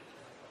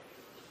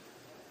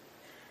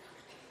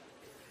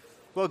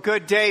Well,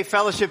 good day,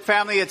 Fellowship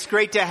family. It's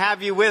great to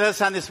have you with us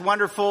on this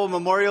wonderful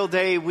Memorial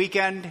Day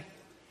weekend.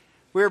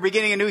 We're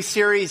beginning a new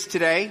series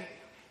today.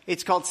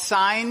 It's called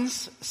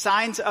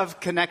Signs of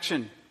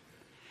Connection.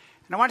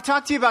 And I want to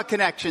talk to you about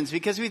connections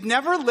because we've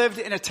never lived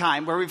in a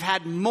time where we've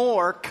had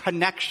more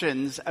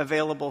connections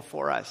available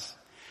for us.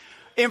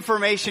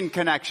 Information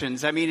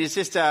connections. I mean, it's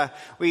just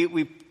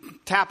we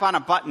tap on a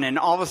button and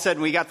all of a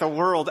sudden we got the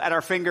world at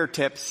our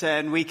fingertips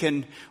and we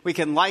can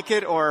like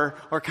it or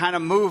kind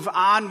of move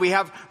on. We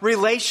have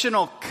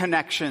relational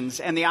connections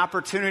and the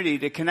opportunity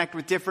to connect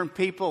with different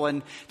people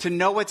and to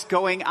know what's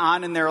going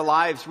on in their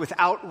lives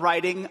without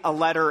writing a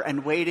letter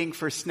and waiting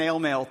for snail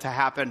mail to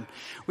happen.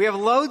 We have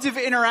loads of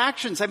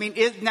interactions. I mean,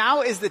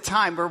 now is the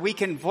time where we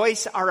can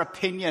voice our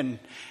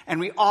opinion and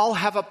we all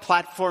have a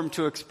platform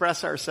to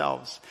express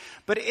ourselves.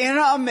 But in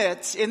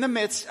the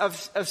midst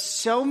of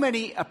so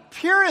many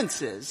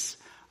appearances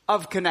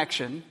of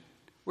connection,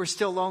 we're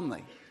still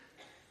lonely.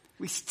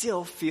 We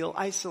still feel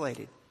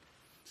isolated.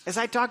 As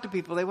I talk to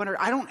people, they wonder,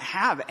 I don't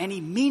have any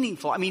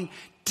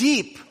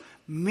deep,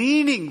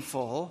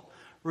 meaningful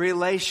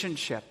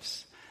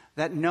relationships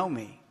that know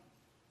me.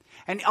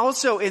 And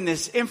also in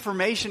this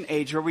information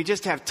age where we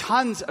just have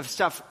tons of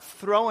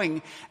stuff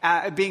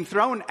being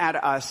thrown at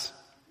us,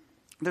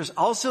 there's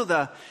also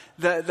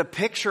the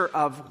picture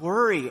of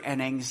worry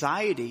and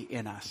anxiety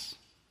in us.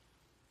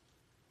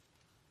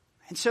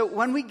 And so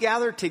when we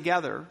gather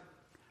together,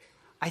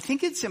 I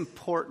think it's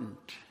important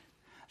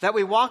that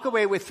we walk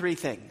away with three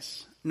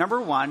things. Number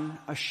one,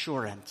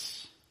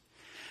 assurance.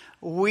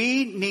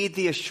 We need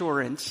the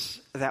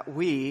assurance that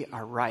we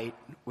are right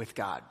with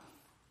God.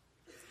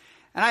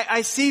 And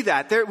I see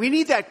that. We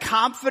need that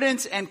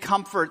confidence and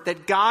comfort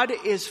that God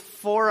is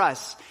for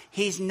us.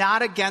 He's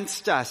not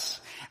against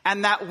us.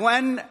 And that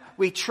when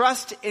we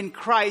trust in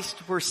Christ,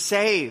 we're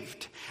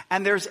saved.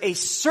 And there's a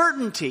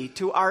certainty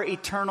to our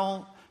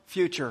eternal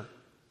future.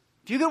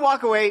 If you could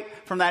walk away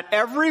from that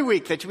every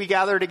week that we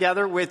gather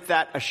together with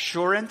that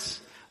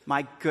assurance,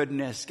 my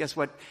goodness, guess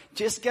what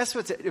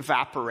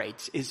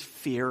evaporates is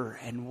fear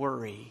and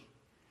worry.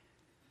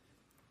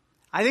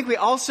 I think we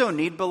also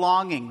need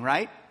belonging,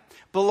 right?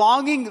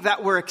 Belonging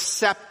that we're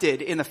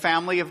accepted in the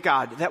family of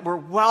God, that we're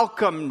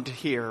welcomed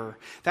here,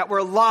 that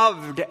we're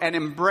loved and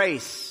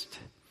embraced.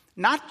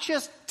 Not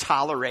just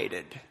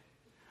tolerated,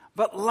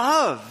 but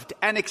loved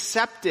and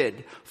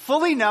accepted,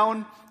 fully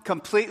known,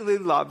 completely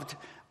loved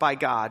by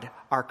God,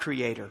 our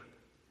Creator.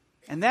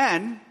 And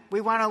then we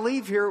want to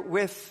leave here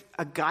with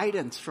a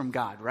guidance from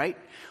God, right?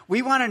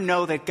 We want to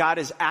know that God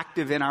is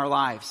active in our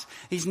lives.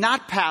 He's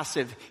not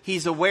passive.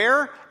 He's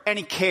aware and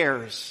He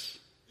cares.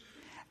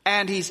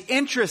 And He's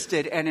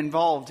interested and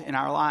involved in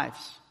our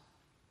lives.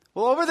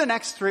 Well, over the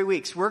next 3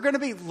 weeks, we're going to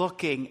be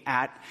looking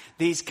at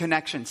these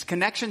connections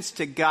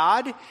to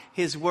God,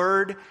 His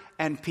Word,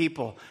 and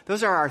people.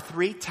 Those are our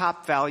three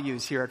top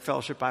values here at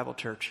Fellowship Bible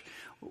Church.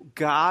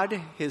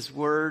 God, His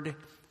Word,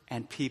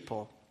 and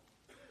people.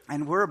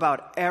 And we're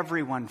about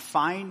everyone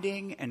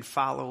finding and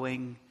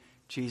following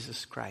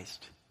Jesus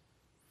Christ.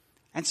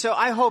 And so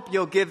I hope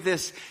you'll give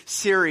this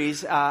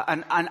series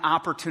an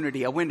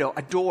opportunity, a window,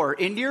 a door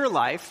into your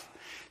life,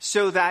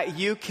 so that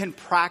you can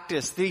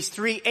practice these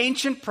three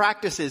ancient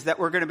practices that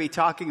we're going to be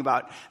talking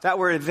about, that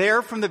were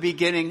there from the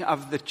beginning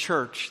of the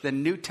church, the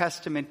New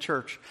Testament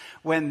church,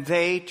 when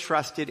they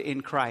trusted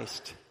in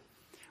Christ.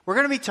 We're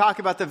going to be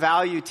talking about the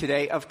value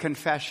today of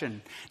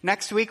confession.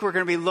 Next week, we're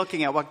going to be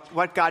looking at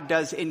what God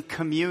does in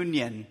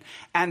communion.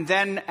 And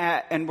then,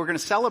 and we're going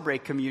to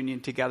celebrate communion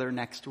together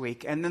next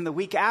week. And then the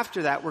week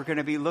after that, we're going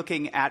to be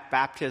looking at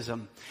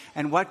baptism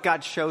and what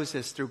God shows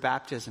us through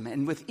baptism.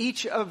 And with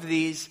each of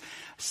these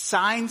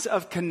signs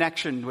of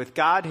connection with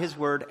God, His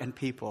Word, and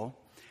people,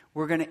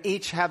 we're going to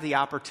each have the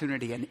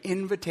opportunity, an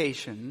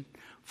invitation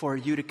for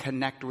you to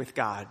connect with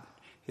God,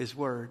 His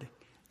Word,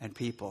 and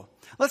people.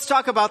 Let's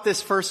talk about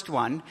this first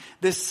one,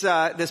 this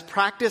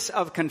practice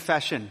of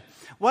confession.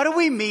 What do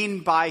we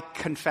mean by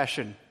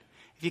confession?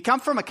 If you come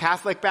from a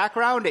Catholic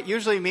background, it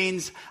usually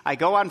means I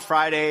go on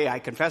Friday, I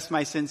confess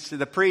my sins to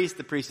the priest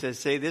says,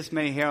 say this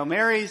many Hail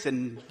Marys,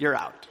 and you're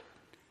out.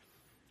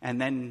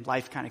 And then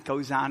life kind of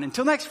goes on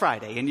until next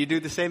Friday, and you do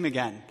the same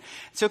again.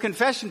 So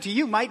confession to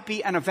you might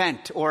be an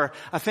event or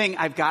a thing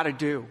I've got to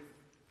do.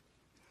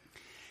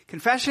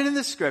 Confession in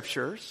the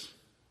Scripture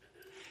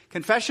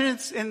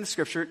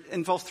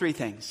involves three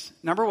things.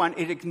 Number one,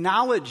 it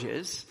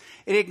acknowledges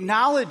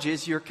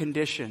your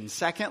condition.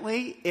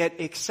 Secondly,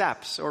 it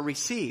accepts or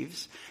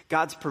receives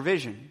God's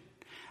provision.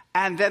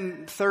 And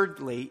then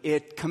thirdly,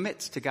 it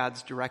commits to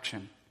God's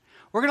direction.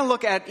 We're going to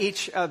look at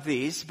each of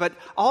these, but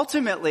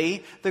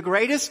ultimately, the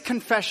greatest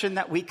confession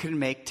that we can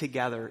make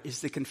together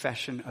is the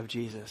confession of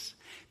Jesus.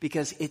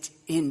 Because it's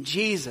in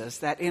Jesus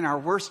that in our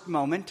worst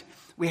moment,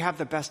 we have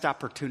the best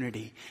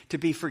opportunity to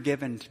be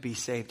forgiven, to be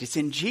saved. It's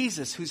in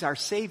Jesus who's our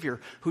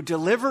Savior, who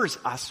delivers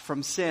us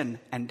from sin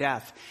and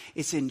death.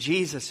 It's in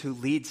Jesus who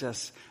leads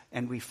us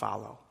and we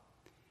follow.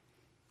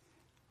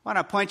 I want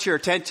to point your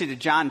attention to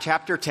John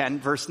chapter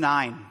 10, verse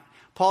 9.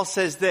 Paul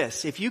says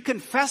this, if you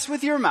confess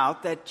with your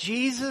mouth that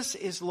Jesus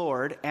is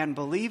Lord and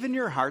believe in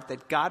your heart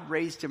that God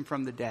raised him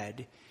from the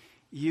dead,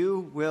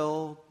 you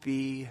will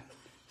be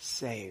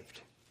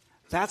saved.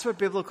 That's what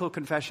biblical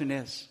confession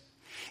is.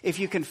 If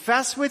you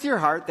confess with your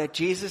heart that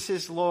Jesus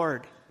is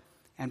Lord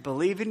and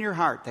believe in your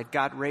heart that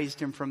God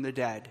raised him from the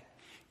dead,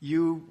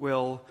 you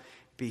will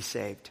be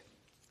saved.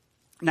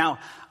 Now,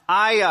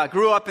 I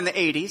grew up in the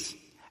 80s,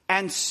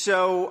 and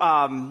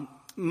so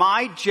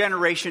my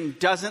generation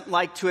doesn't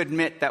like to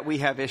admit that we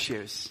have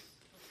issues.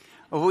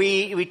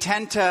 We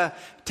tend to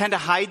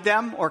hide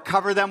them or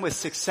cover them with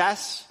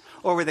success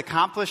or with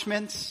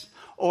accomplishments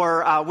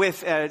or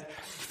with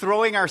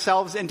throwing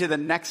ourselves into the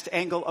next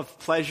angle of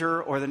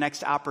pleasure or the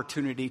next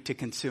opportunity to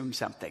consume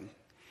something.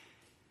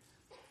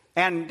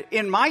 And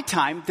in my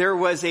time, there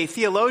was a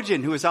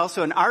theologian who was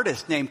also an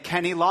artist named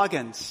Kenny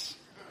Loggins.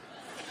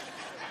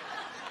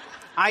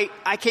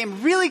 I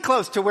came really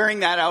close to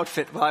wearing that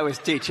outfit while I was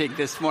teaching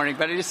this morning,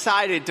 but I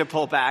decided to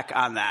pull back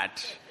on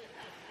that.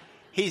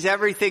 He's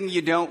everything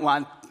you don't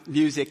want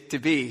music to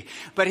be.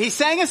 But he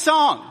sang a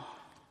song.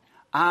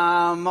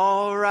 I'm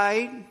all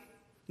right.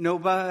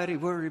 Nobody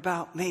worry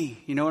about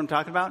me. You know what I'm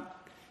talking about?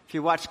 If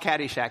you watch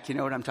Caddyshack, you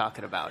know what I'm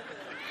talking about.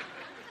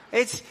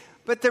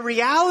 But the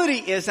reality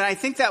is, and I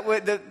think that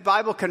the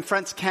Bible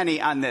confronts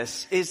Kenny on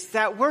this, is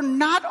that we're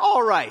not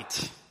all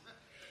right.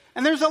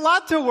 And there's a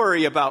lot to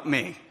worry about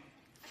me.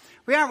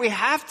 We aren't. We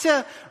have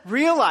to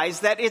realize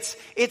that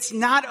it's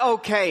not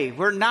okay.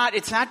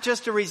 It's not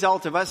just a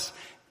result of us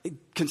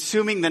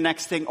consuming the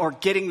next thing or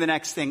getting the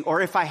next thing,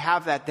 or if I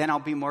have that, then I'll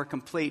be more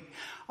complete.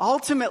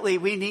 Ultimately,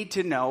 we need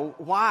to know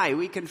why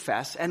we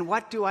confess and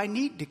what do I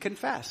need to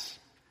confess.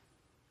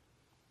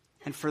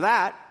 And for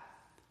that,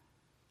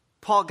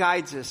 Paul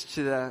guides us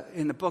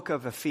in the book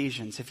of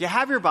Ephesians. If you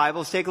have your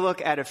Bibles, take a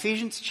look at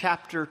Ephesians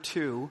chapter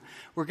 2.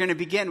 We're going to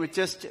begin with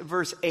just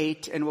verse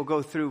 8, and we'll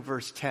go through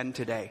verse 10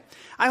 today.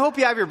 I hope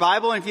you have your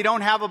Bible, and if you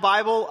don't have a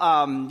Bible,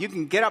 you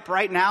can get up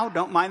right now,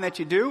 don't mind that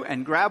you do,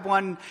 and grab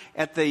one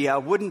at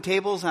the wooden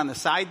tables on the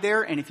side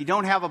there. And if you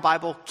don't have a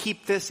Bible,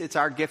 keep this. It's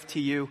our gift to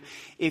you.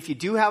 If you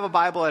do have a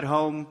Bible at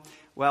home,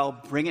 well,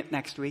 bring it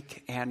next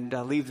week and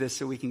leave this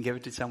so we can give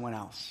it to someone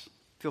else.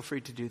 Feel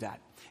free to do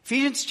that.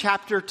 Ephesians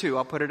chapter 2,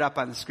 I'll put it up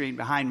on the screen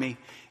behind me.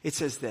 It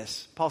says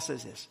this, Paul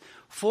says this,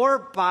 for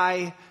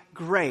by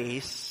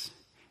grace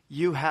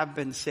you have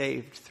been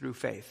saved through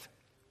faith.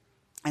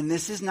 And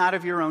this is not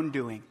of your own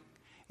doing.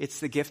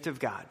 It's the gift of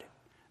God,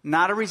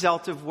 not a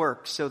result of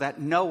works, so that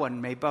no one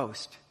may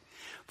boast.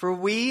 For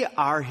we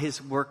are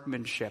his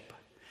workmanship,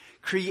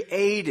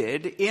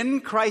 created in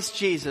Christ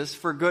Jesus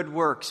for good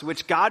works,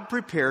 which God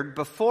prepared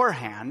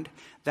beforehand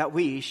that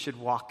we should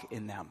walk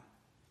in them.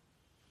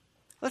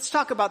 Let's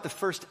talk about the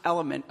first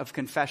element of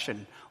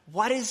confession.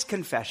 What is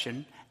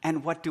confession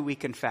and what do we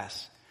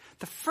confess?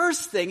 The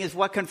first thing is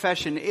what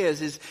confession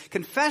is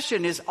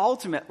confession is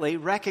ultimately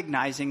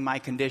recognizing my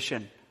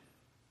condition.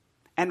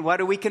 And what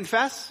do we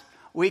confess?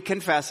 We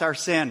confess our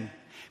sin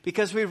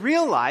because we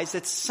realize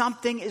that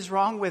something is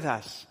wrong with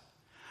us.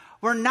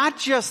 We're not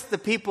just the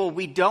people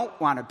we don't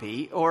want to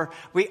be, or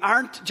we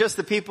aren't just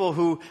the people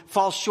who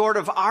fall short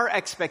of our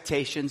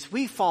expectations.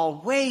 We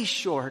fall way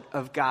short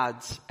of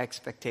God's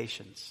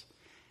expectations.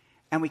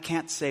 And we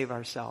can't save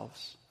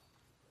ourselves.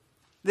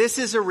 This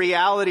is a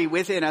reality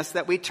within us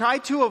that we try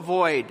to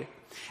avoid.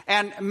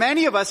 And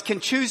many of us can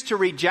choose to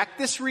reject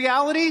this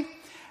reality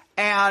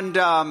and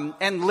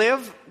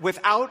live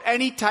without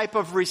any type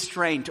of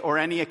restraint or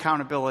any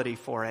accountability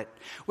for it.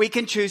 We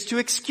can choose to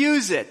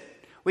excuse it.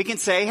 We can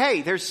say,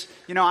 hey,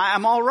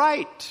 I'm all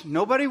right.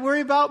 Nobody worry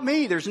about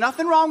me. There's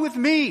nothing wrong with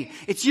me.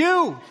 It's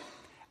you.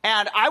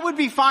 And I would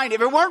be fine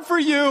if it weren't for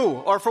you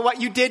or for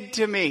what you did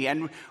to me.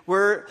 And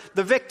we're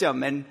the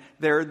victim and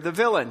they're the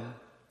villain.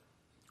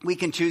 We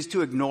can choose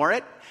to ignore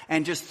it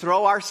and just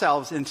throw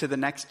ourselves into the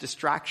next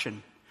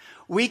distraction.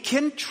 We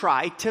can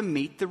try to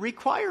meet the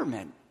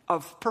requirement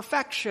of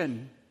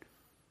perfection.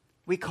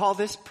 We call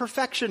this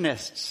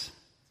perfectionists.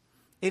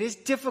 It is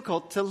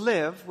difficult to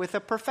live with a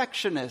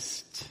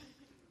perfectionist.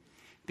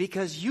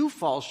 Because you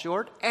fall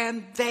short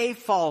and they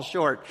fall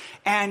short.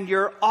 And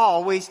you're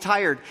always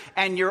tired.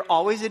 And you're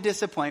always a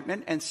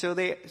disappointment. And so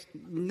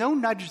no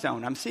nudge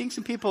zone. I'm seeing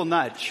some people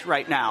nudge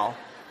right now.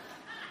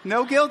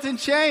 No guilt and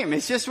shame.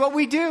 It's just what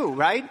we do,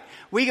 right?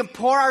 We can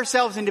pour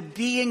ourselves into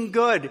being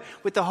good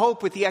with the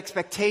hope, with the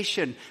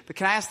expectation. But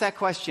can I ask that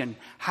question?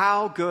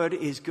 How good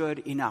is good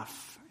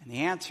enough? And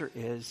the answer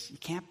is, you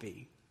can't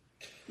be.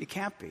 You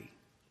can't be.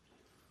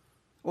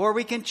 Or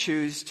we can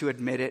choose to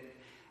admit it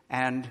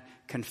and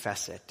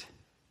confess it.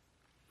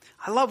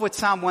 I love what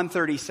Psalm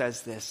 130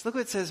 says this. Look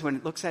what it says when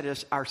it looks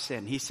at our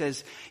sin. He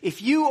says,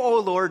 if you, O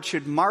Lord,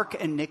 should mark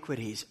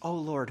iniquities, O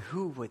Lord,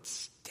 who would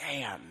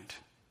stand?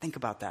 Think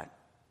about that.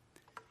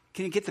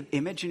 Can you get the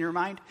image in your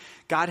mind?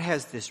 God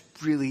has this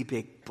really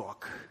big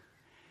book.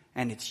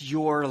 And it's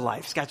your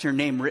life. It's got your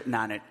name written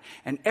on it.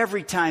 And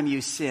every time you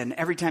sin,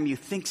 every time you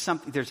think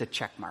something, there's a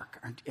check mark.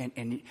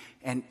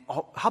 And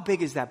how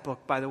big is that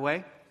book, by the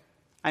way?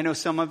 I know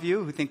some of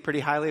you who think pretty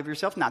highly of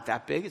yourself. Not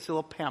that big. It's a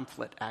little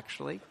pamphlet,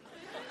 actually.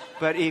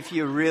 But if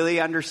you really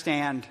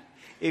understand,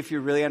 it's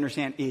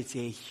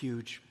a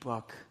huge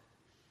book.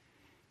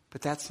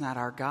 But that's not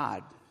our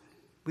God.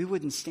 We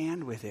wouldn't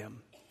stand with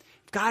him.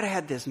 If God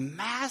had this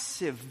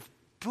massive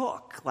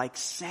book like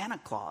Santa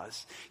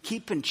Claus,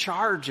 keeping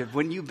charge of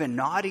when you've been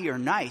naughty or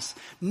nice,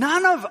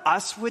 none of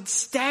us would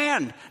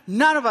stand.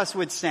 None of us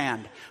would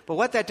stand. But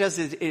what that does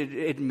is it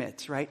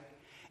admits, right?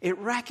 It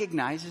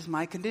recognizes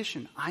my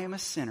condition. I am a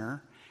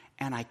sinner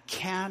and I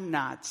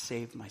cannot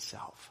save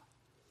myself.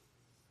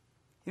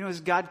 You know,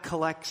 as God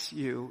collects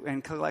you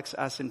and collects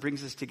us and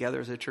brings us together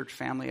as a church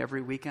family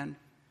every weekend,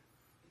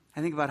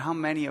 I think about how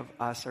many of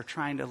us are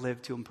trying to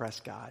live to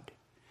impress God.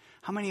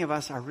 How many of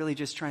us are really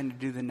just trying to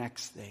do the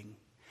next thing?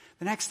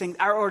 The next thing,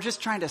 or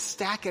just trying to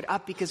stack it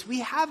up because we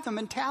have the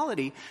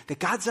mentality that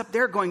God's up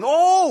there going,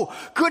 oh,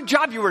 good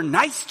job, you were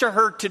nice to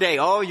her today.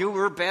 Oh, you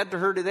were bad to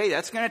her today.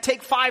 That's going to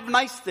take 5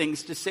 nice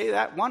things to say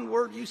that one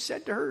word you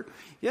said to her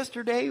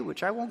yesterday,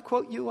 which I won't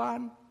quote you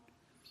on.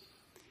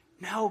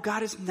 No,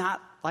 God is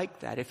not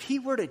like that. If he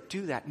were to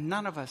do that,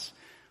 none of us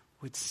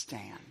would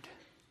stand.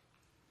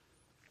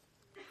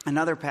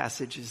 Another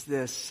passage is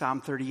this,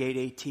 Psalm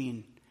 38:18.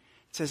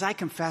 It says, I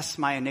confess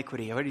my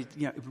iniquity.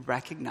 It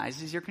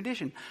recognizes your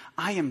condition.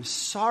 I am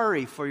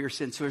sorry for your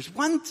sins. So there's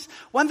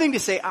one thing to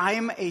say, I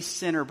am a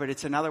sinner, but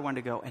it's another one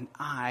to go, and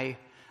I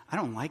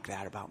don't like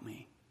that about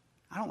me.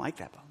 I don't like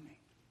that about me.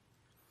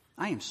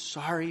 I am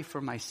sorry for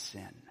my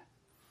sin.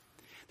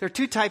 There are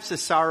 2 types of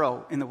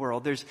sorrow in the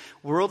world. There's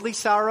worldly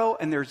sorrow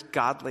and there's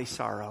godly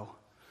sorrow.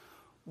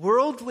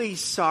 Worldly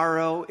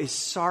sorrow is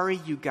sorry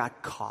you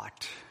got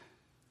caught.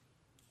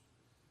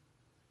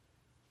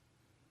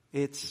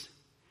 It's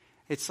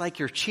like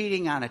you're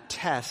cheating on a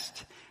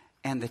test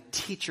and the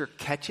teacher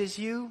catches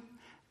you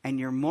and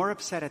you're more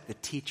upset at the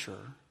teacher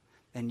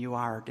than you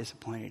are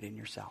disappointed in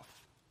yourself.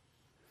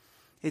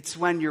 It's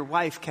when your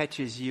wife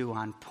catches you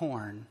on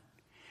porn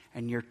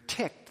and you're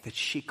ticked that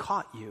she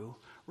caught you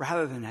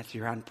rather than that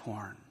you're on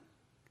porn.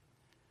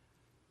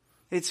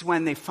 It's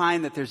when they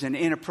find that there's an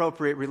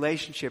inappropriate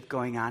relationship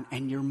going on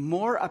and you're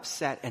more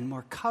upset and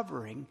more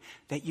covering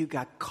that you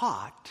got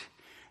caught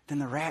than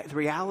the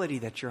reality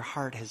that your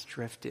heart has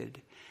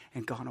drifted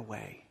and gone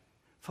away.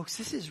 Folks,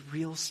 this is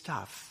real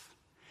stuff.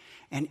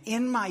 And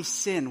in my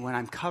sin, when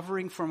I'm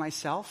covering for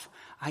myself,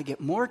 I get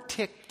more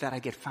ticked that I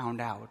get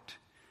found out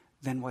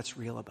than what's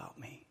real about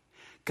me.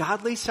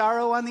 Godly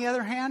sorrow, on the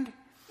other hand,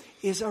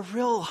 is a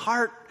real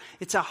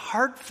it's a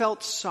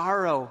heartfelt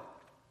sorrow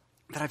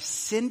that I've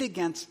sinned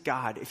against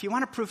God. If you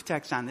want a proof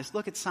text on this,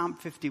 look at Psalm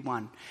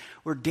 51,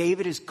 where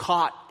David is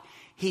caught.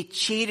 He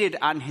cheated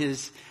on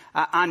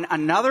on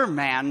another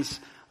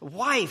man's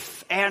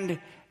wife and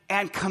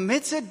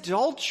commits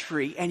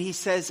adultery, and he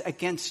says,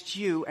 against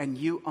you and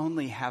you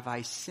only have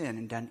I sinned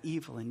and done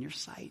evil in your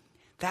sight.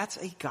 That's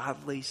a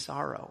godly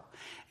sorrow.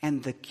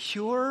 And the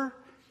cure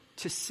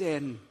to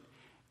sin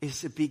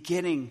is the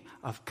beginning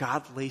of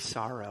godly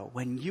sorrow.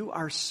 When you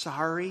are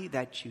sorry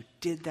that you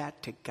did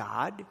that to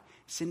God,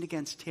 sinned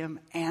against him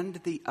and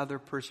the other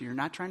person, you're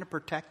not trying to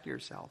protect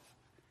yourself.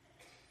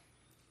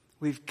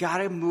 We've got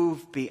to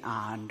move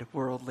beyond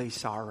worldly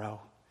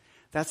sorrow.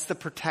 That's the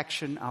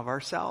protection of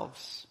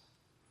ourselves.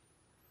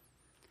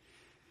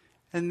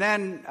 And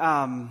then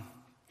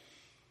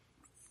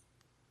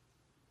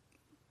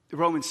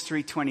Romans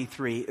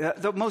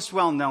 3:23, the most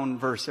well-known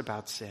verse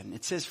about sin.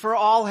 It says, for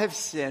all have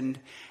sinned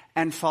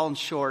and fallen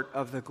short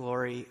of the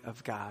glory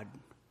of God.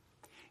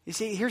 You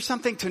see, here's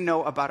something to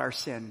know about our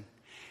sin.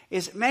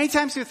 Is many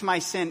times with my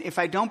sin, if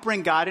I don't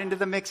bring God into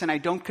the mix and I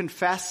don't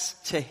confess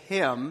to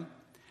him,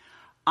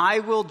 I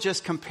will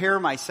just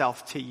compare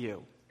myself to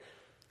you.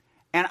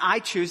 And I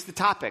choose the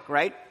topic,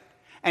 right?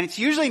 And it's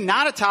usually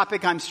not a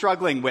topic I'm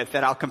struggling with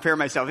that I'll compare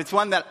myself. It's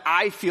one that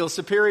I feel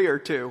superior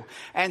to.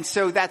 And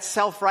so that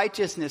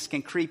self-righteousness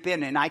can creep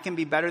in, and I can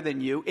be better than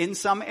you in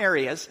some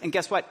areas. And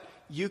guess what?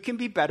 You can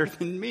be better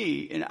than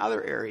me in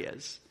other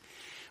areas.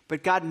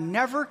 But God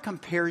never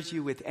compares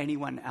you with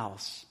anyone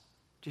else.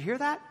 Do you hear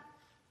that?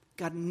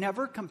 God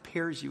never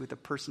compares you with the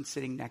person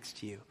sitting next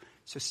to you.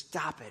 So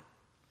stop it.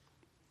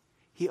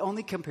 He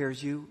only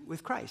compares you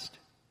with Christ.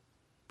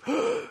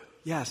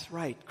 Yes,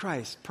 right,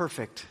 Christ,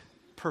 perfect.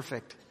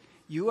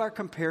 You are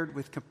compared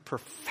with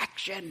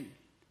perfection.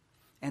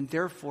 And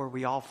therefore,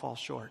 we all fall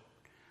short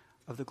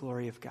of the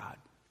glory of God.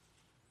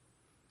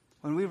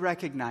 When we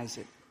recognize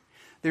it,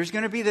 there's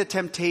going to be the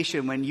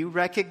temptation when you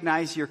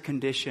recognize your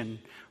condition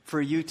for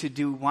you to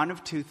do one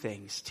of 2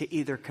 things. To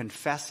either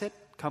confess it,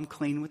 come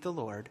clean with the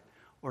Lord,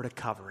 or to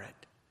cover it.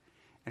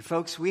 And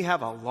folks, we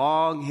have a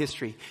long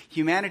history.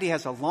 Humanity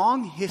has a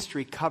long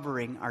history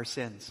covering our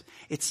sins.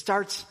 It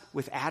starts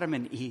with Adam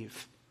and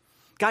Eve.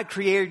 God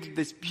created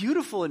this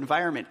beautiful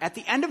environment. At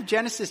the end of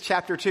Genesis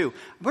chapter 2,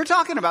 we're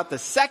talking about the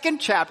 2nd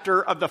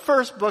chapter of the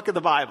 1st book of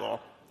the Bible,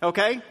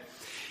 okay?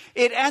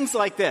 It ends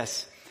like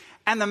this.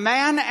 And the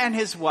man and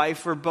his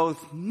wife were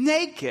both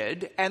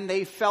naked, and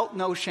they felt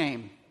no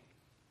shame.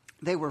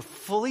 They were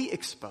fully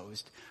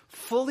exposed,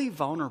 fully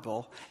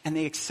vulnerable, and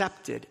they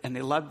accepted and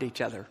they loved each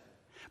other.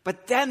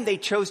 But then they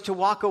chose to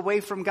walk away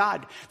from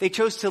God. They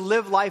chose to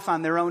live life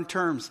on their own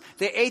terms.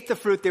 They ate the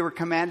fruit they were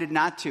commanded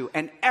not to,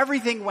 and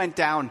everything went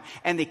down,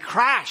 and they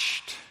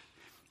crashed,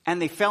 and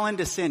they fell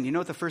into sin. You know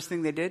what the first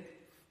thing they did?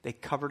 They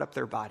covered up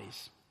their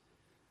bodies.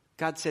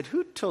 God said,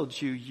 "Who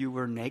told you you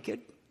were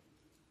naked?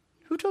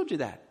 Who told you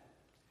that?"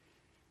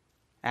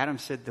 Adam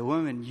said, "The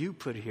woman you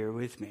put here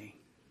with me."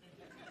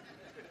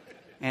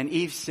 And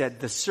Eve said,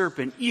 "The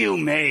serpent you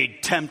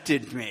made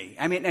tempted me."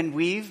 And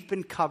we've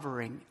been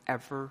covering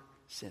ever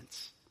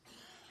since.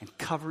 And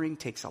covering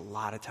takes a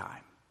lot of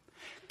time.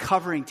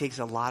 Covering takes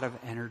a lot of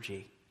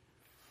energy.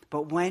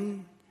 But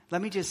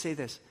let me just say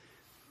this.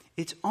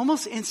 It's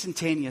almost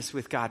instantaneous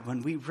with God.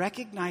 When we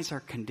recognize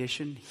our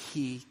condition,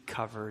 He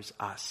covers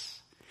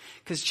us.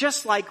 Because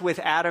just like with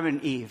Adam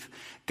and Eve,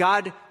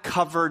 God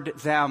covered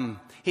them.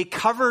 He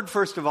covered,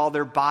 first of all,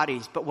 their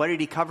bodies. But what did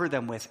He cover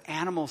them with?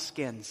 Animal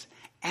skins.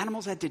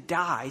 Animals had to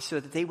die so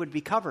that they would be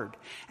covered.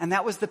 And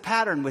that was the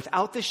pattern.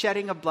 Without the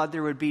shedding of blood,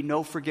 there would be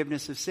no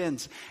forgiveness of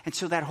sins. And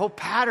so that whole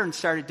pattern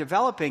started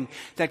developing,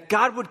 that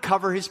God would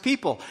cover His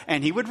people.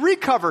 And He would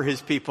recover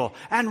His people.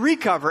 And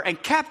recover.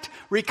 And kept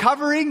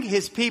recovering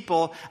His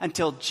people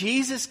until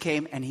Jesus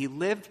came and He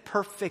lived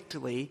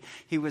perfectly.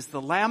 He was the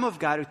Lamb of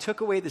God who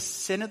took away the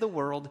sin of the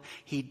world.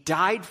 He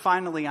died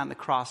finally on the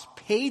cross.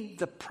 Paid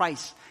the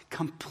price.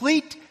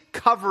 Complete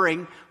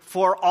covering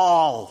for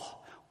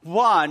all.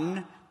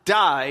 One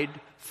died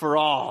for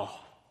all.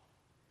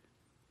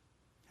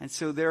 And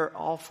so they're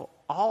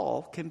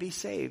all can be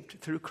saved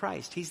through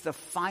Christ. He's the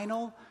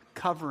final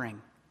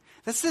covering.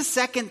 That's the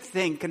second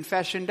thing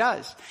confession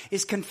does,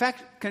 is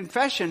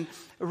confession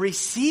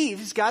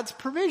receives God's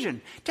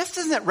provision. Just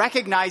doesn't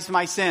recognize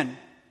my sin.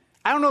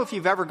 I don't know if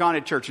you've ever gone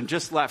to church and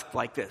just left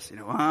like this.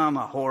 I'm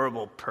a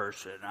horrible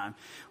person.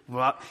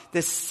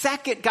 The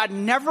second, God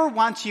never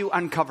wants you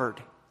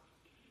uncovered.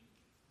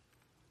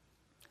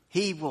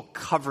 He will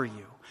cover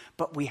you.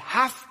 But we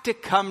have to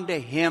come to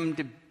Him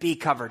to be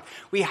covered.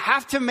 We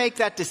have to make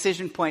that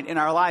decision point in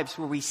our lives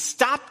where we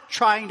stop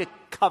trying to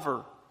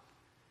cover.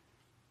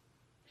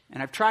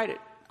 And I've tried it.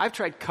 I've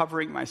tried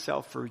covering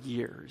myself for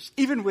years.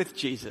 Even with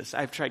Jesus,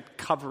 I've tried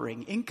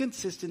covering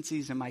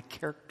inconsistencies in my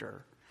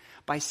character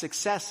by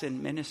success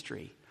in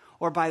ministry,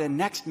 or by the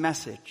next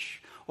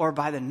message, or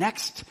by the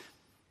next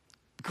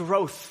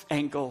growth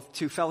angle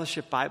to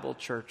Fellowship Bible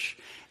Church.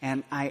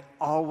 And I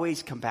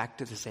always come back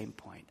to the same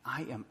point.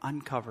 I am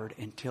uncovered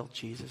until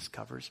Jesus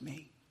covers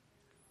me.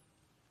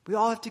 We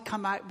all have to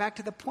come back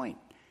to the point.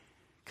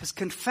 Because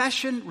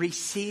confession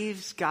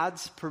receives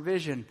God's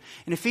provision.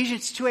 In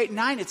Ephesians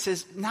 2:8-9, it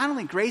says, not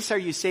only grace are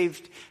you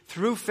saved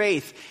through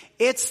faith,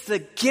 it's the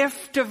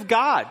gift of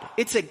God.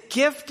 It's a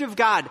gift of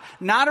God,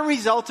 not a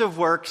result of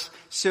works,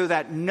 so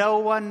that no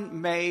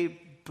one may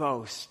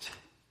boast.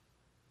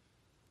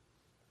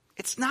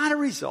 It's not a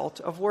result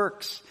of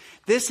works.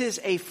 This is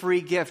a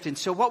free gift. And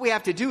so what we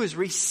have to do is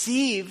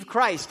receive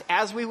Christ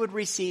as we would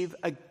receive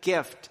a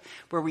gift,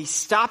 where we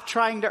stop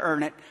trying to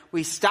earn it,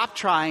 we stop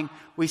trying,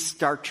 we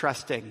start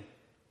trusting.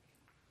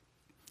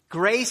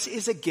 Grace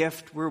is a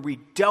gift where we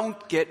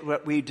don't get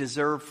what we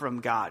deserve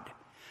from God,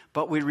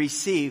 but we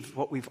receive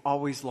what we've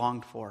always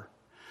longed for,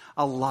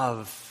 a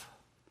love.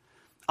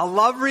 A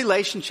love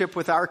relationship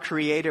with our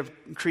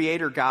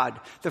Creator God,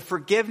 the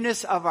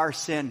forgiveness of our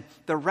sin,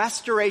 the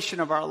restoration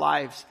of our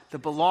lives, the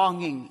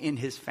belonging in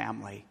His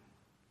family.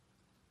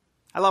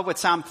 I love what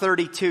Psalm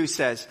 32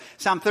 says.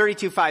 Psalm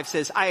 32:5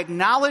 says, I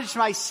acknowledged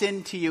my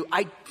sin to you.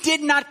 I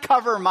did not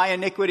cover my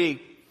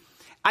iniquity.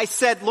 I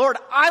said, Lord,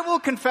 I will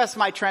confess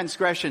my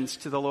transgressions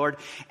to the Lord,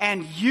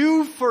 and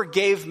you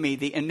forgave me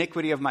the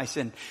iniquity of my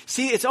sin.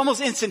 See, it's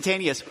almost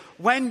instantaneous.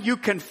 When you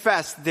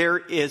confess, there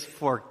is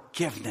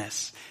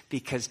forgiveness,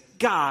 because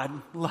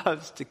God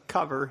loves to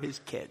cover His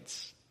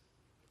kids.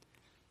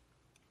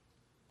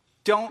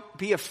 Don't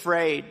be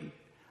afraid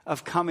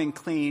of coming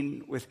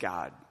clean with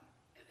God,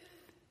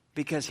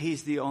 because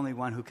He's the only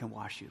one who can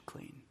wash you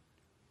clean.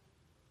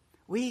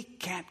 We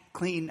can't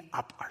clean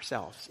up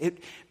ourselves. It'd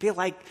be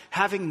like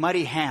having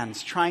muddy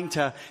hands trying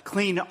to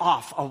clean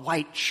off a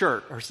white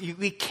shirt.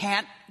 We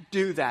can't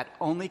do that.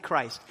 Only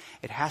Christ.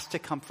 It has to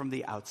come from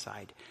the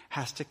outside. It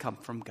has to come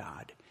from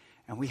God.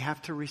 And we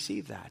have to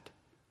receive that.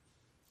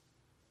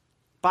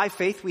 By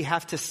faith, we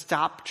have to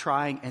stop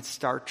trying and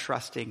start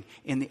trusting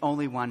in the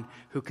only one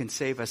who can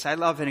save us. I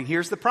love it. And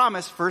here's the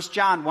promise. 1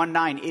 John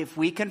 1:9. If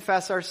we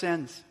confess our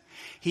sins,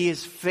 He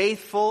is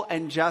faithful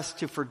and just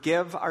to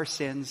forgive our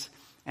sins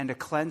and to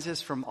cleanse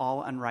us from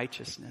all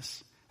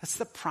unrighteousness. That's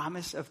the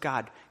promise of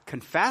God.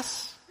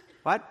 Confess,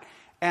 what?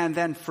 And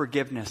then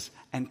forgiveness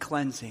and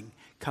cleansing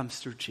comes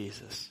through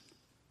Jesus.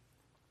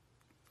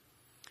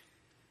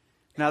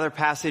 Another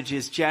passage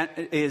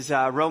is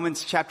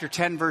Romans chapter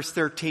 10, verse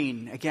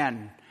 13.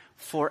 Again,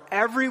 For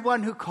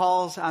everyone who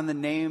calls on the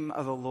name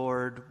of the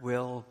Lord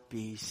will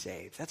be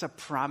saved. That's a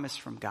promise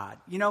from God.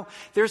 You know,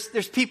 there's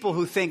people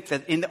who think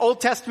that in the Old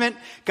Testament,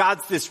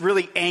 God's this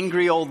really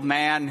angry old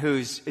man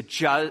who's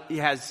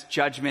has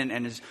judgment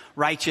and his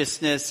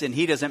righteousness, and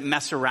he doesn't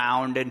mess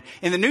around. And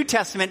in the New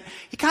Testament,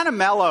 he kind of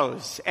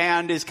mellows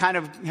and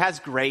has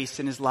grace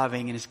and is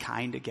loving and is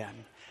kind again.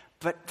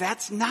 But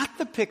that's not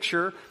the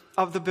picture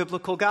of the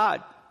biblical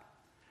God.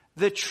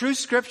 The true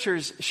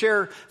scriptures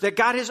share that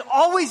God has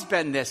always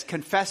been this.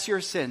 Confess your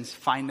sins,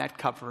 find that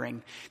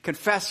covering.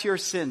 Confess your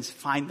sins,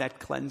 find that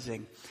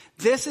cleansing.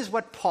 This is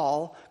what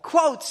Paul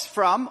quotes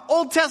from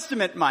Old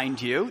Testament,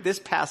 mind you. This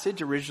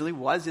passage originally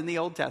was in the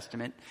Old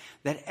Testament,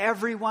 that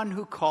everyone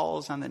who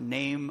calls on the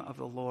name of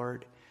the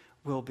Lord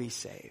will be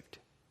saved.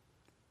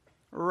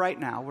 Right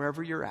now,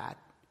 wherever you're at,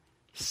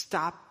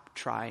 stop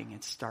trying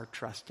and start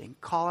trusting.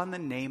 Call on the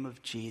name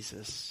of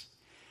Jesus,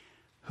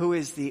 who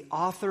is the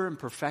author and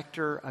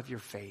perfecter of your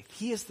faith.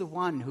 He is the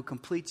one who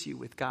completes you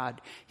with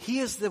God. He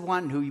is the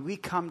one who we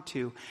come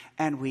to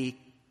and we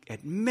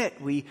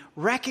admit, we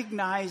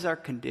recognize our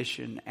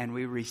condition and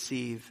we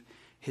receive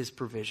his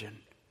provision.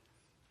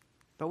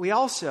 But we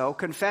also,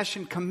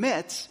 confession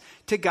commits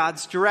to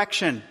God's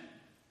direction.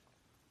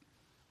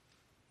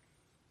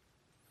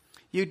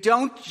 You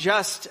don't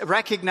just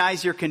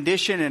recognize your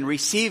condition and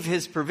receive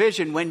his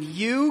provision. When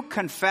you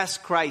confess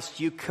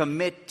Christ, you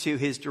commit to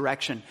his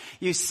direction.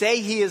 You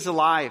say he is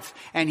alive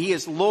and he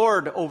is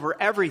Lord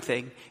over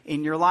everything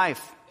in your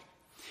life.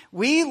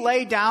 We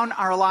lay down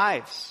our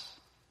lives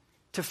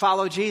to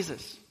follow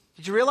Jesus.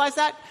 Did you realize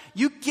that?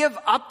 You give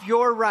up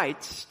your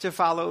rights to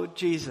follow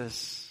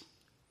Jesus.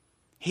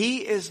 He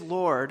is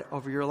Lord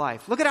over your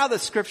life. Look at how the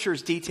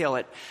scriptures detail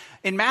it.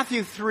 In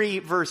Matthew 3,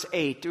 verse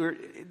 8,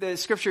 the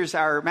scriptures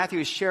are,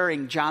 Matthew is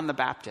sharing John the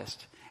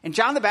Baptist. And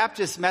John the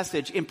Baptist's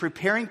message in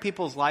preparing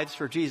people's lives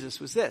for Jesus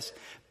was this: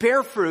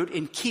 bear fruit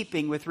in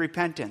keeping with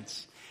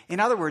repentance. In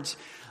other words,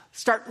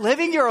 start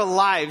living your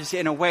lives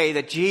in a way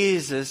that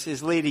Jesus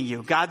is leading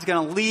you. God's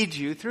going to lead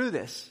you through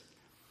this.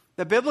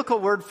 The biblical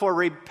word for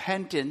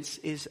repentance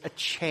is a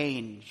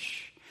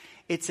change.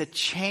 It's a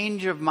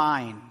change of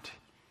mind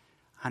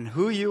on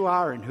who you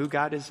are and who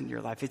God is in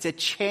your life. It's a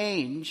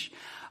change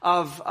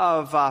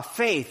of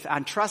faith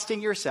on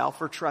trusting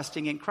yourself or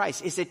trusting in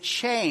Christ. It's a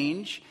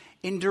change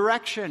in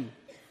direction.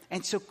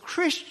 And so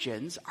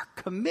Christians are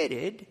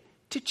committed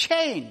to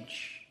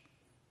change.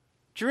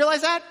 Do you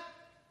realize that?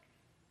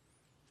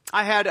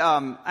 I had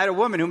a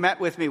woman who met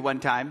with me one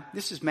time.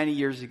 This is many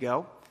years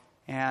ago.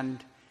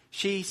 And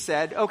she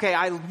said, okay,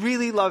 I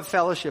really love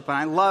fellowship and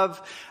I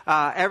love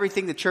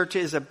everything the church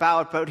is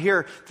about. But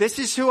here, this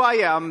is who I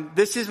am.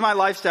 This is my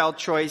lifestyle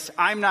choice.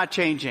 I'm not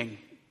changing.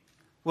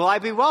 Will I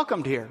be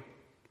welcomed here?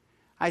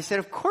 I said,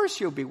 of course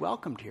you'll be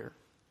welcomed here.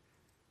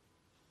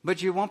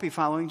 But you won't be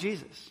following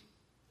Jesus.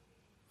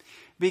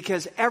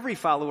 Because every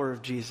follower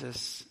of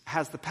Jesus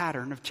has the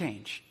pattern of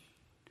change.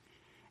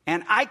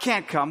 And I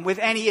can't come with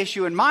any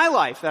issue in my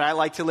life that I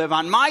like to live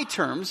on my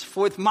terms,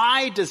 with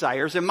my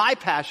desires and my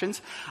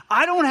passions.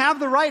 I don't have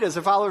the right as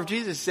a follower of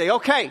Jesus to say,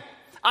 okay,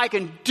 I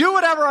can do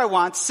whatever I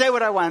want, say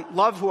what I want,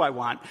 love who I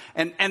want.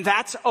 And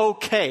that's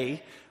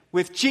okay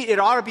with it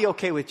ought to be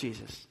okay with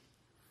Jesus.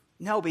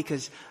 No,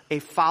 because a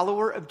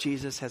follower of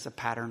Jesus has a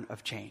pattern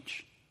of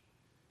change.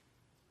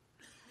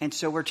 And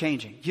so we're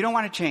changing. You don't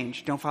want to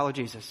change, don't follow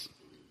Jesus.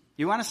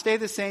 You want to stay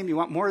the same, you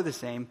want more of the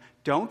same,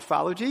 don't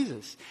follow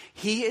Jesus.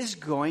 He is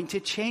going to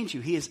change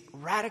you. He is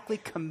radically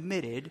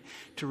committed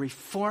to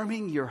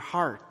reforming your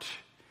heart,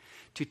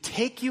 to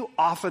take you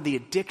off of the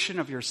addiction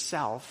of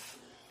yourself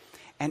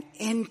and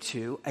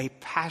into a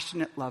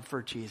passionate love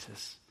for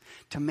Jesus,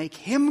 to make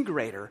him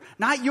greater,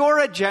 not your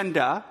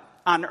agenda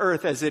on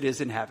earth as it is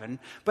in heaven,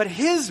 but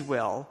his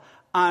will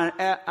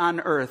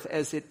on earth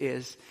as it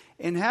is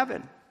in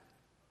heaven.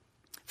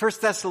 1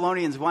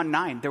 Thessalonians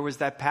 1:9, there was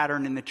that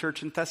pattern in the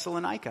church in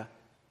Thessalonica.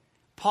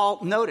 Paul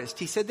noticed,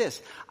 he said this: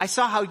 I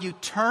saw how you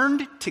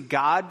turned to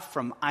God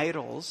from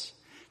idols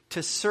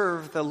to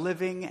serve the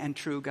living and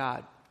true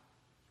God.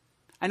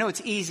 I know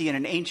it's easy in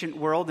an ancient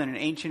world, in an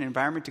ancient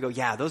environment to go,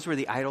 yeah, those were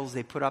the idols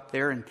they put up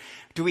there. And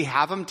do we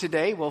have them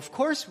today? Well, of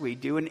course we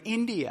do. In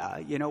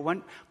India,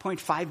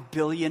 1.5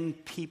 billion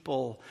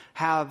people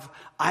have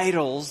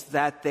idols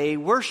that they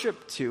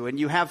worship to. And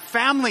you have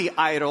family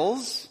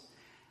idols,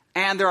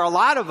 and there are a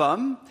lot of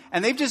them,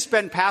 and they've just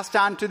been passed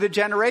on to the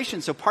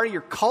generation. So part of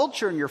your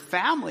culture and your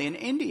family in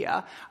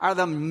India are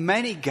the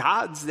many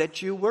gods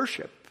that you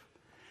worship.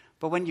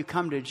 But when you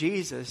come to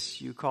Jesus,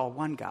 you call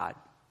one God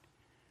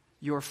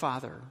your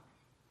Father,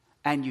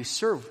 and you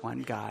serve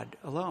one God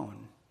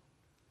alone.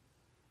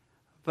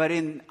 But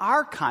in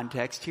our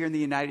context here in the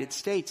United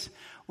States,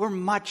 we're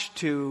much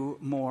too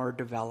more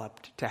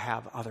developed to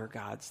have other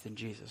gods than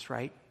Jesus,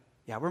 right?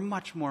 Yeah, we're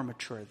much more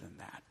mature than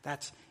that.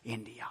 That's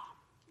India.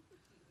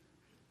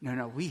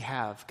 No, we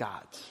have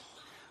gods.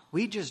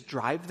 We just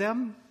drive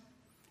them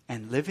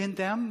and live in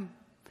them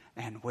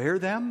and wear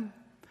them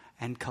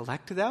and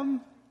collect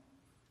them.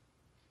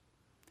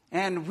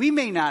 And we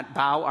may not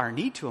bow our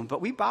knee to them, but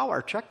we bow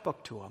our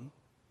checkbook to them.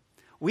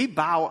 We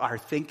bow our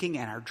thinking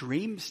and our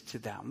dreams to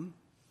them.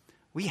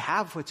 We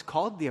have what's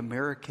called the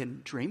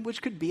American dream,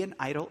 which could be an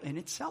idol in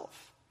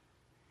itself.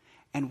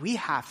 And we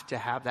have to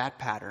have that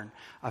pattern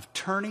of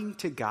turning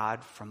to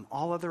God from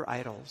all other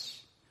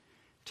idols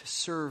to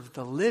serve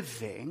the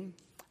living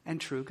and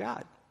true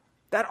God.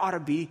 That ought to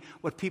be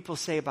what people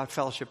say about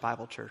Fellowship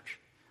Bible Church.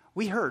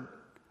 We heard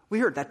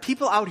that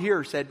people out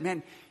here said,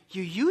 man,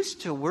 you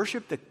used to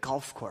worship the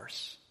golf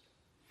course.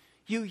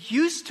 You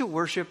used to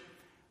worship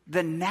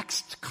the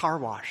next car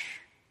wash.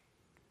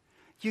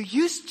 You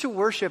used to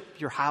worship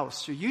your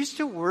house. You used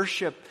to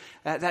worship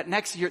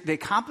the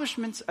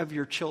accomplishments of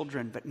your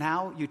children, but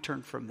now you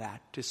turn from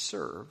that to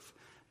serve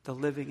the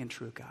living and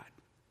true God.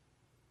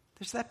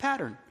 There's that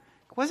pattern.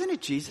 Wasn't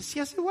it Jesus?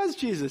 Yes, it was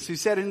Jesus who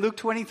said in Luke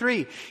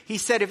 23, he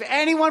said, if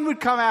anyone would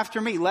come after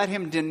me, let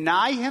him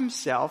deny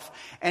himself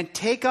and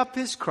take up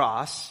his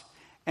cross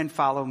and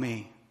follow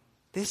me.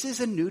 This is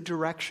a new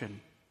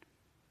direction.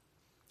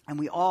 And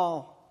we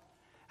all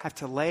have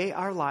to lay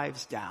our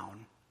lives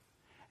down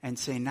and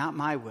say, not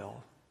my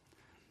will,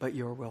 but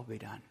your will be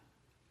done.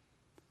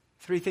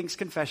 3 things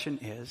confession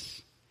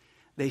is.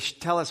 They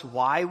tell us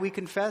why we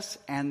confess,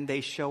 and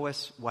they show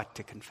us what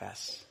to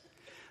confess.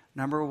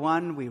 Number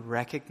 1, we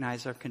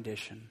recognize our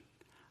condition.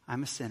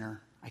 I'm a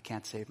sinner. I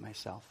can't save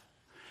myself.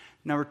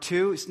 Number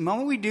 2, the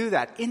moment we do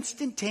that,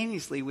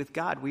 instantaneously with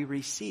God, we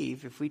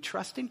receive, if we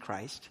trust in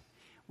Christ,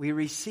 we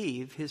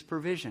receive his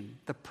provision,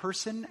 the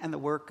person and the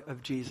work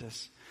of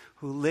Jesus,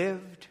 who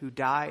lived, who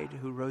died,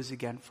 who rose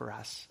again for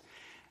us.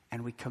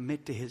 And we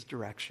commit to his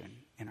direction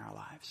in our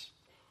lives.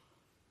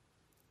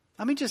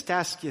 Let me just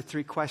ask you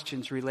 3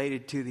 questions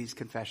related to these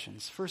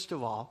confessions. First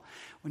of all,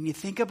 when you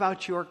think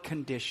about your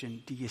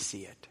condition, do you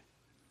see it?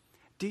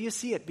 Do you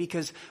see it?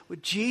 Because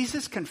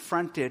Jesus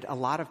confronted a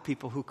lot of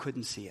people who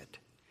couldn't see it.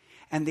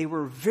 And they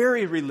were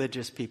very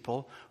religious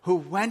people who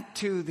went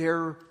to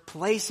their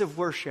place of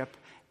worship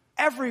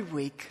every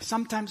week,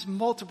 sometimes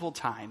multiple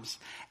times.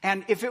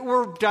 And if it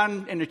were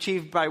done and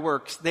achieved by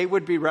works, they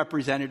would be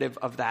representative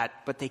of that.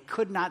 But they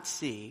could not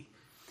see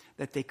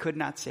that they could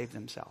not save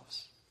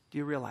themselves. Do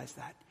you realize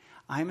that?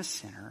 I'm a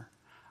sinner.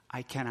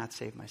 I cannot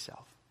save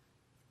myself.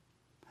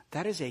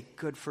 That is a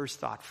good first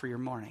thought for your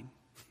morning.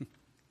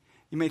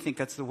 You may think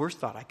that's the worst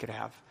thought I could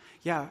have.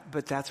 Yeah,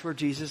 but that's where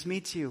Jesus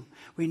meets you.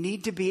 We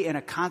need to be in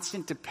a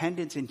constant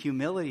dependence and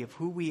humility of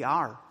who we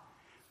are.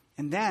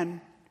 And then,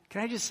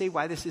 can I just say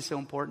why this is so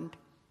important?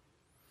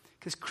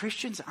 Because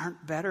Christians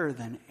aren't better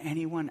than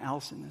anyone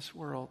else in this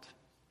world.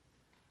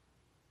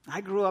 I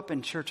grew up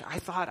in church. I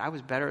thought I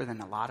was better than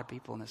a lot of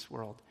people in this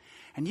world.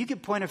 And you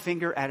could point a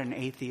finger at an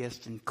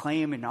atheist and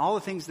claim and all the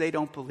things they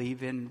don't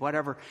believe in,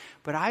 whatever.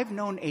 But I've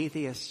known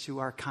atheists who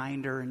are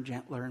kinder and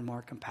gentler and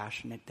more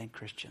compassionate than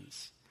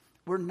Christians.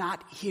 We're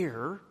not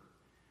here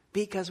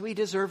because we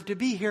deserve to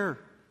be here.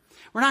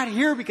 We're not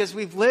here because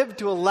we've lived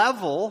to a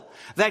level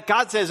that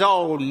God says,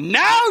 oh,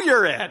 now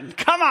you're in.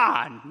 Come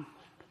on.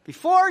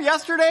 Before,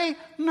 yesterday,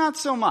 not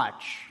so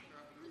much.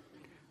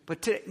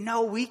 But today,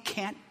 no, we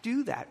can't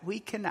do that.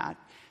 We cannot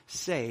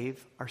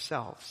save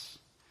ourselves.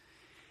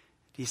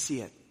 Do you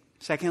see it?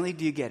 Secondly,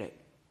 do you get it?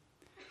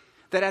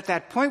 That at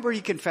that point where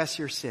you confess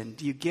your sin,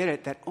 do you get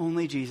it that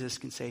only Jesus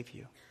can save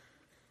you?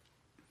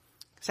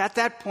 It's at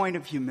that point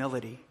of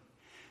humility.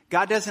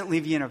 God doesn't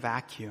leave you in a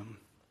vacuum.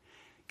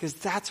 Because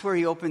that's where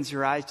he opens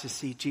your eyes to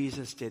see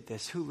Jesus did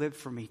this. Who lived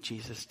for me?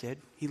 Jesus did.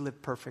 He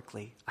lived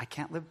perfectly. I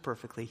can't live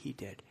perfectly. He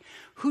did.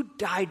 Who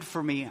died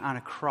for me on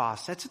a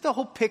cross? That's the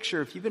whole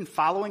picture. If you've been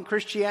following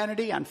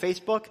Christianity on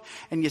Facebook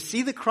and you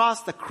see the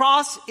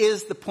cross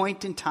is the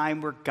point in time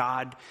where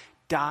God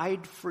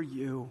died for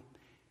you.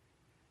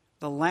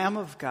 The Lamb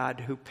of God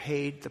who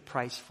paid the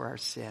price for our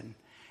sin.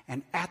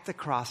 And at the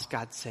cross,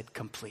 God said,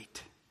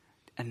 complete.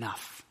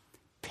 Enough.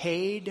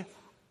 Paid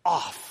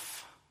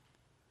off.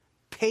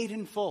 Paid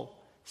in full.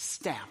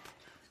 Stamp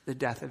the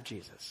death of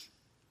Jesus.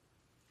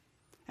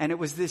 And it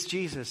was this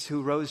Jesus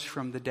who rose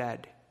from the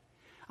dead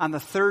on the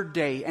 3rd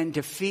day and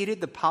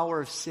defeated the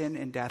power of sin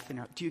and death.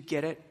 Do you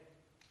get it?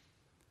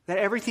 That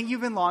everything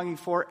you've been longing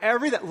for,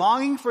 that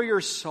longing for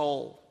your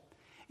soul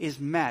is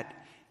met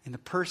in the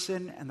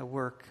person and the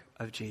work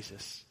of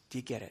Jesus. Do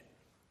you get it?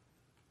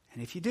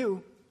 And if you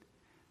do,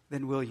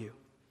 then will you?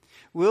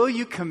 Will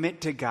you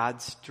commit to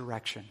God's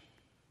direction?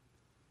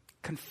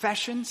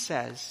 Confession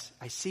says,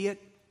 I see it,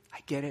 I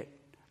get it,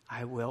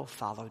 I will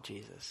follow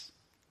Jesus.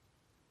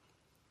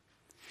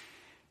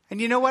 And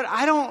you know what?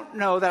 I don't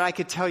know that I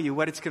could tell you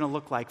what it's going to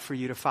look like for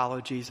you to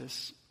follow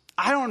Jesus.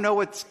 I don't know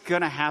what's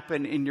going to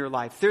happen in your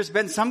life. There's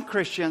been some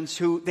Christians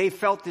who they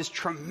felt this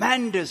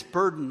tremendous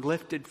burden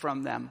lifted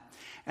from them.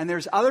 And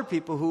there's other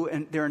people who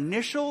in their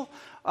initial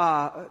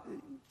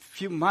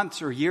few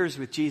months or years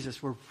with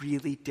Jesus were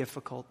really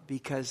difficult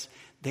because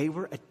they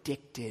were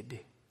addicted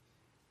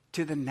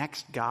to the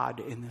next God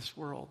in this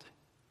world.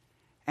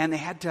 And they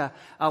had to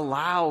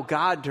allow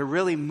God to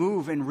really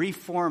move and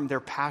reform their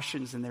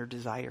passions and their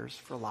desires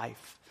for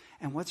life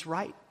and what's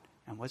right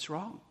and what's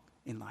wrong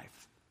in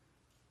life.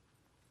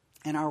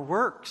 And our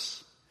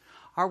works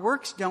Our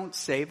works don't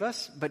save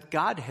us, but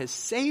God has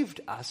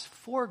saved us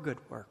for good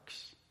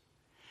works.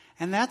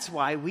 And that's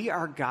why we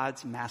are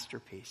God's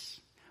masterpiece.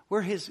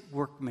 We're his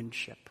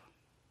workmanship.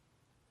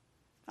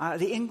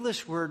 The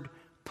English word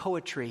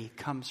poetry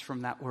comes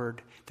from that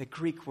word, the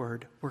Greek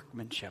word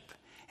workmanship.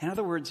 In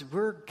other words,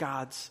 we're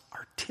God's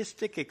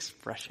artistic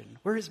expression.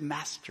 We're his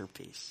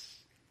masterpiece.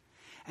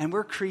 And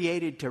we're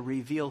created to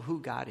reveal who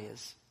God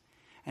is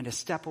and to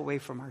step away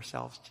from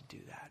ourselves to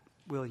do that.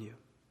 Will you?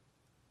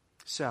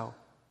 So,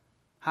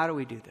 how do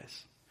we do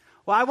this?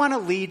 Well, I want to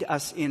lead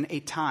us in a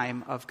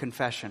time of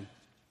confession.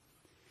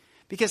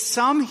 Because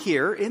some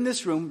here in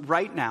this room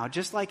right now,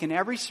 just like in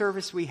every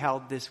service we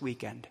held this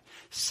weekend,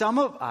 some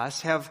of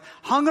us have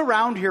hung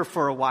around here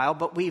for a while,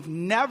 but we've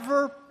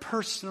never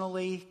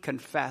personally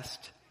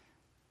confessed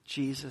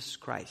Jesus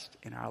Christ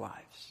in our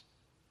lives.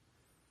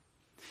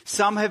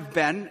 Some have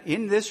been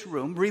in this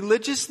room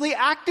religiously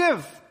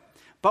active,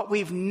 but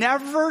we've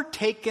never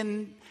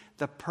taken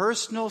the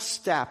personal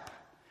step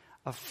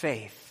of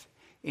faith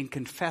in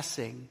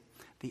confessing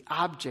the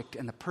object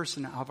and the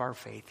person of our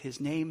faith.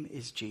 His name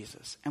is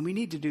Jesus. And we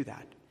need to do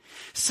that.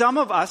 Some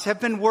of us have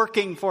been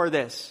working for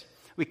this.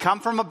 We come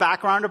from a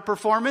background of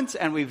performance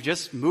and we've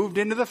just moved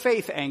into the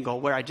faith angle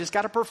where I just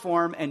got to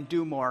perform and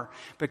do more.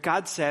 But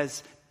God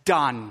says,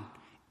 done,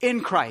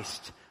 in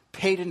Christ,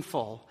 paid in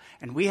full.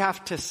 And we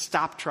have to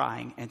stop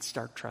trying and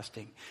start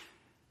trusting.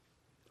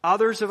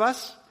 Others of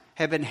us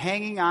have been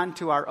hanging on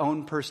to our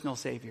own personal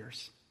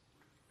saviors.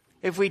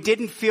 If we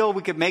didn't feel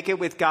we could make it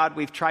with God,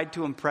 we've tried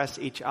to impress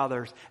each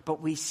other.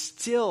 But we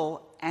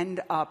still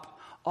end up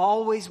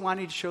always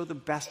wanting to show the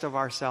best of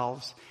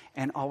ourselves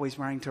and always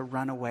wanting to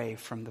run away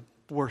from the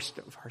worst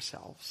of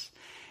ourselves.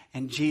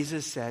 And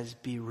Jesus says,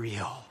 be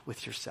real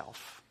with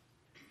yourself.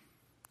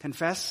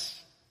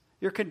 Confess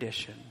your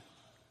condition.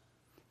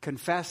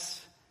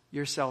 Confess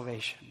your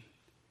salvation.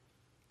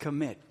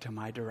 Commit to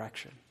my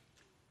direction.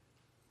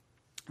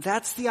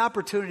 That's the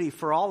opportunity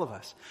for all of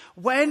us.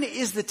 When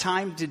is the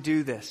time to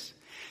do this?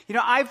 You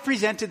know, I've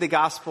presented the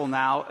gospel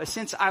now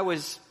since I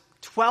was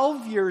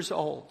 12 years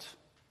old.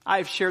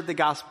 I've shared the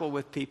gospel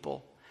with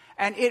people.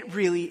 And it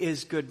really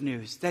is good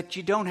news that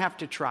you don't have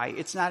to try.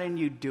 It's not in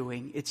you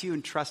doing. It's you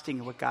entrusting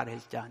in what God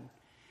has done.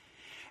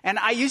 And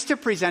I used to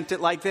present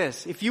it like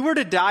this. If you were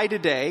to die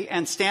today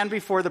and stand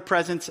before the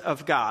presence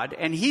of God,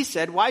 and he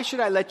said, why should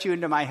I let you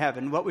into my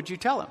heaven? What would you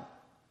tell him?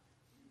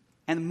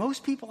 And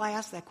most people I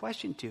ask that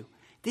question to,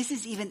 this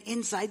is even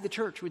inside the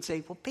church, would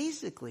say, well,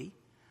 basically,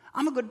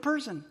 I'm a good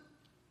person.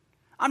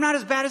 I'm not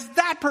as bad as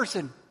that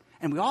person.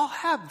 And we all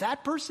have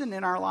that person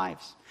in our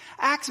lives.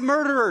 Axe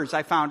murderers,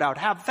 I found out,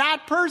 have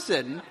that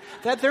person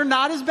that they're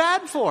not as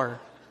bad for.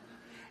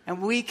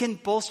 And we can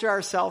bolster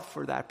ourselves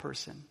for that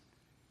person.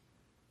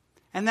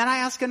 And then I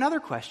ask another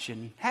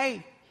question.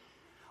 Hey,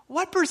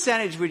 what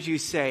percentage would you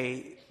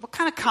say, what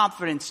kind of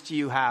confidence do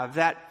you have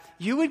that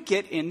you would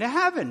get into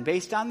heaven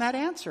based on that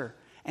answer?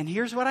 And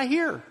here's what I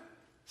hear.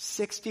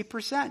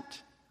 60%.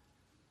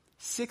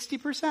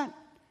 60%.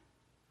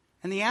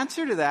 And the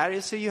answer to that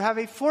is so you have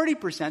a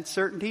 40%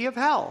 certainty of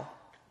hell.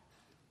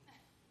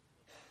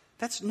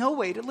 That's no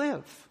way to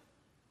live.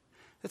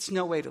 That's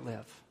no way to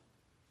live.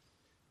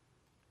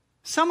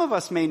 Some of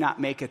us may not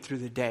make it through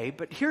the day,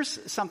 but here's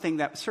something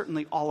that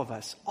certainly all of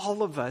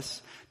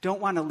us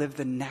don't want to live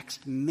the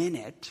next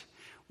minute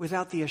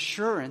without the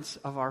assurance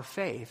of our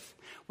faith,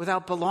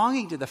 without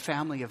belonging to the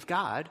family of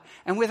God,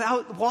 and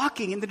without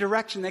walking in the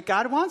direction that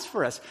God wants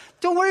for us.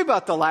 Don't worry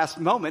about the last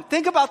moment.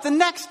 Think about the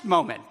next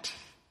moment.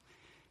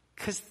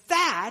 Because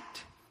that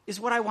is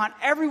what I want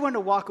everyone to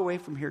walk away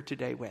from here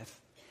today with,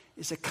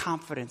 is a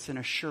confidence and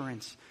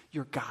assurance.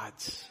 You're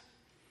God's.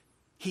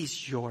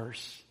 He's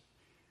yours.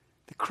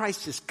 That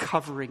Christ is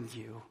covering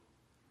you.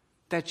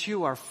 That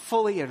you are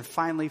fully and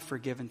finally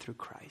forgiven through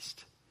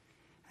Christ.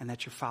 And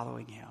that you're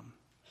following him.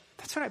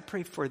 That's what I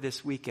pray for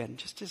this weekend,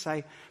 just as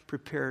I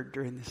prepared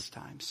during this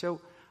time.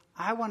 So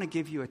I want to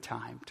give you a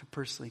time to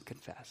personally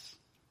confess.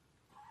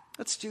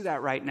 Let's do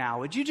that right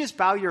now. Would you just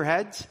bow your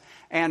heads?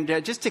 And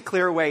just to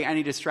clear away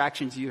any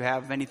distractions you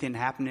have, anything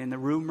happening in the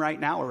room right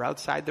now or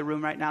outside the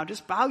room right now,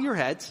 just bow your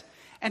heads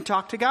and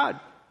talk to God.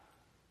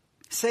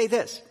 Say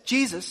this,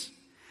 Jesus,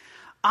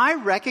 I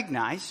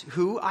recognize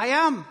who I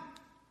am.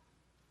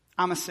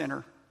 I'm a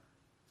sinner.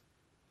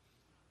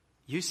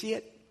 You see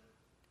it,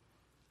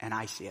 and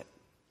I see it.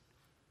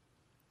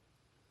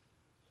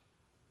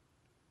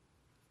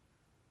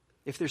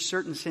 If there's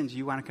certain sins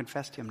you want to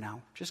confess to him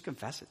now, just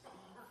confess it.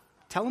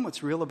 Tell him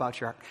what's real about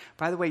your heart.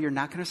 By the way, you're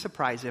not going to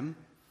surprise him.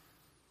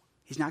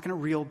 He's not going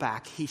to reel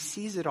back. He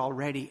sees it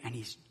already, and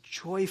he's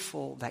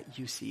joyful that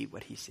you see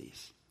what he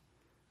sees.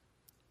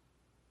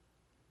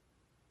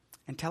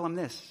 And tell him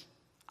this,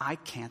 I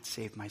can't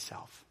save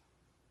myself.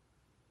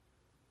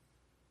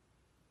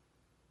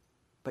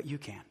 But you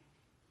can.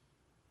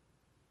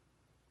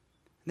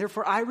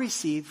 Therefore, I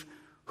receive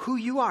who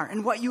you are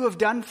and what you have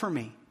done for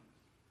me.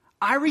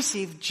 I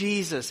receive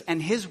Jesus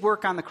and his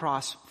work on the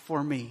cross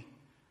for me.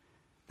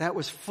 That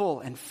was full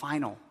and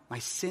final. My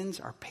sins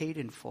are paid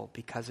in full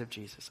because of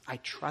Jesus. I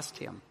trust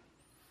him.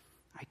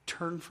 I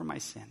turn from my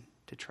sin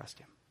to trust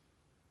him.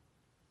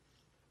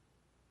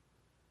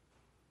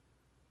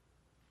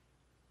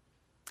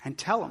 And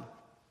tell him.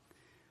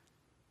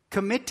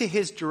 Commit to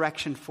his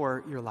direction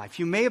for your life.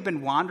 You may have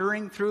been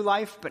wandering through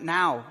life, but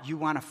now you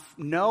want to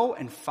know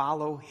and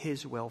follow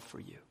his will for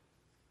you.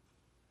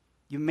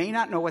 You may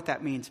not know what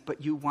that means,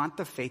 but you want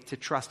the faith to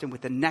trust him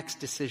with the next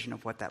decision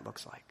of what that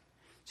looks like.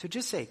 So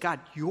just say, God,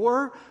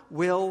 your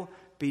will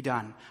be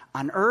done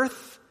on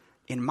earth,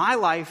 in my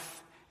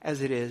life,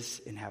 as it is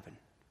in heaven.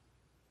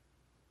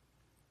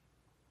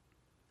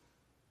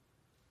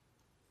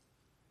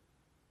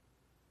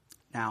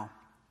 Now,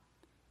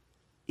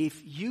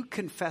 if you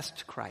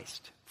confessed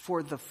Christ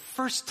for the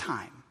first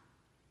time,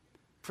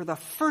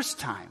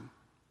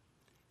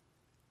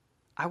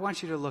 I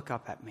want you to look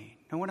up at me.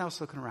 No one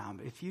else looking around,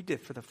 but if you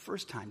did for the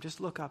first time, just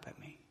look up at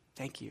me.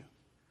 Thank you.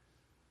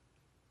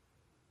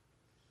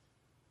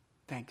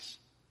 Thanks.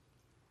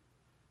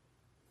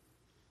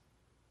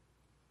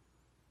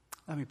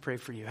 Let me pray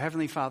for you.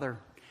 Heavenly Father,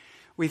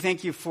 we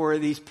thank you for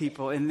these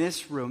people in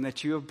this room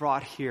that you have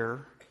brought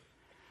here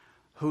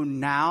who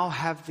now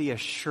have the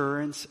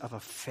assurance of a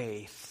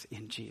faith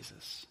in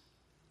Jesus.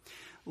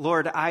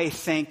 Lord, I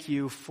thank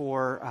you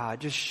for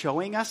just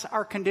showing us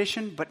our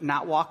condition, but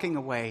not walking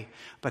away,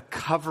 but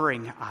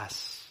covering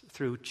us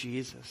through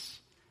Jesus,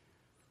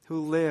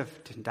 who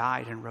lived and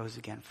died and rose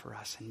again for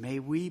us. And may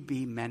we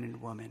be men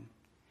and women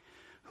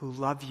who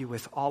love you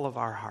with all of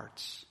our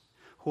hearts,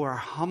 who are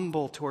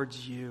humble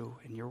towards you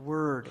and your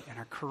word,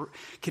 and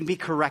can be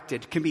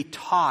corrected, can be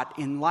taught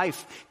in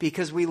life,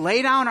 because we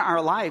lay down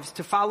our lives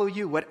to follow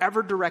you,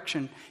 whatever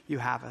direction you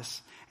have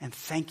us. And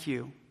thank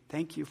you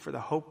for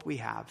the hope we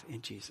have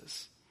in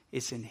Jesus.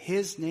 It's in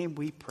his name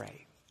we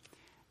pray.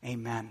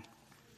 Amen.